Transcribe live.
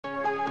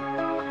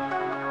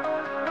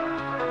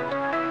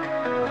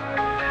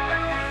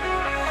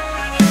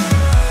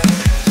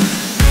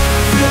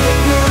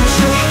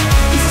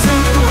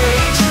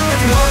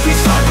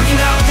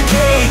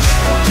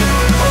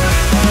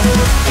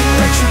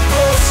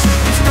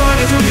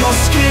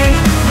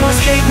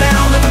escape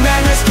now, let the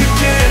madness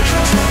begin.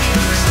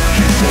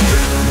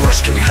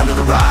 Rush, can you handle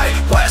the ride?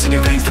 Wires in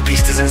your veins, the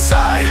beast is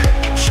inside.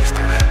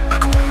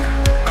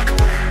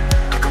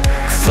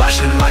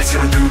 Flashing lights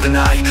going through the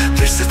night.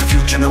 This is the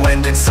future, no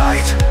end in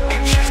sight.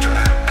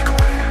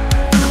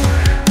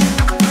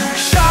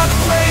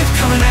 Shockwave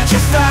coming at you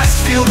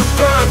fast. Feel the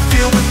burn,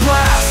 feel the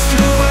blast.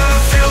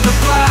 Feel the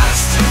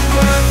blast.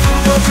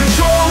 For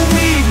control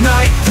we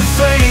ignite the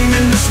flame.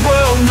 In this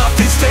world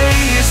nothing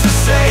stays the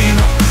same.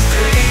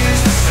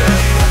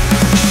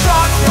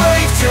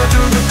 Shockwave, tear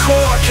through the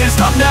core. Can't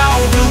stop now,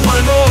 we'll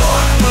want more.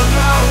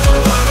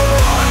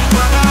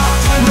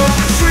 No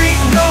retreat,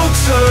 no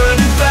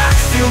turning back.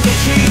 Feel the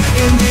heat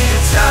in the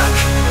attack.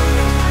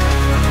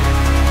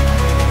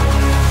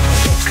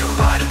 Souls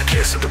collide in the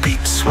kiss of the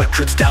beat. Sweat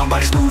drips down,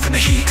 bodies move in the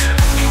heat.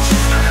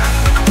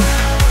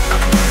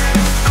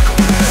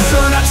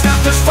 Sun out, snap,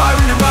 there's fire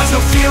in your eyes. No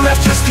fear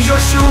left, just the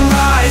urge to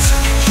rise.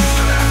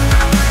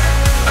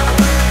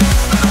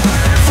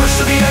 Push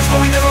to the edge, but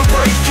we never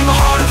break. In the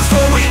heart of the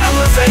storm we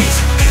elevate.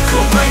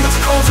 Cool brain of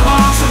the cold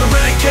arms of the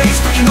renegades,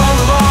 breaking all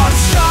the laws.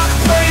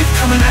 Shockwave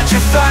coming at you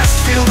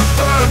fast. Feel the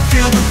burn,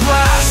 feel the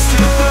blast.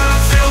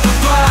 Feel the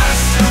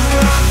blast.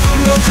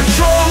 No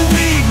control,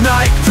 we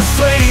ignite the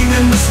flame.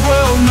 In this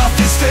world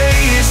nothing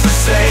stays the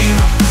same.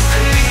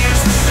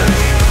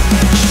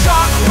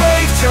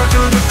 Shockwave, tear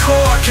through the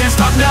core. Can't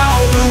stop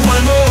now, we'll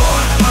want more.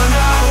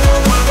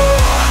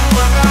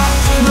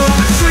 No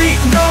retreat,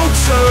 no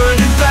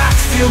turning back.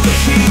 Feel the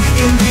heat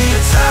in the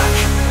attack.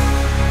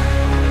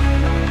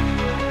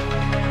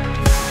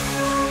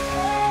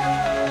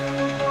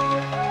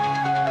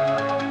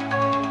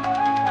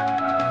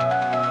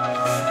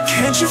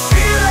 Can't you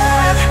feel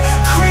it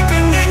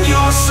creeping in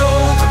your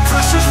soul? The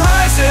pressure's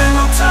rising,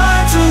 no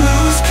time to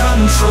lose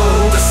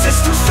control. The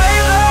system's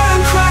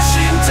failing,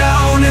 crashing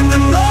down. In the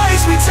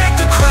noise we take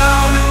the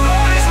crown.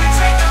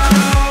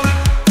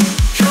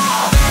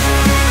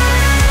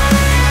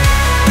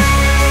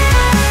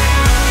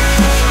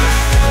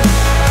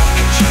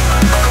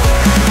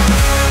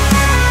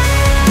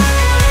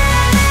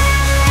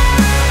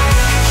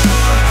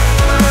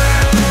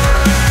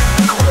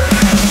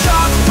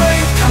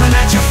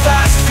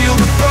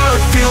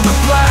 Feel the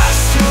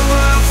blast,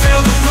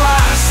 feel the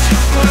blast.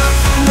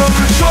 No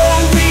control,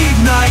 we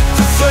ignite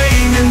the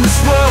flame. In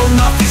this world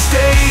nothing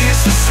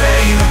stays the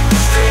same.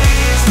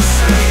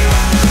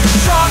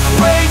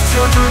 Shockwave,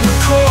 tear through the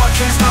core.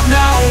 Can't stop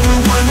now,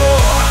 we'll want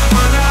more.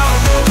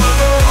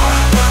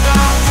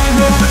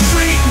 No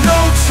retreat, no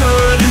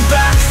turning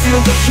back.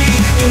 Feel the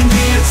heat in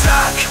the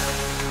attack.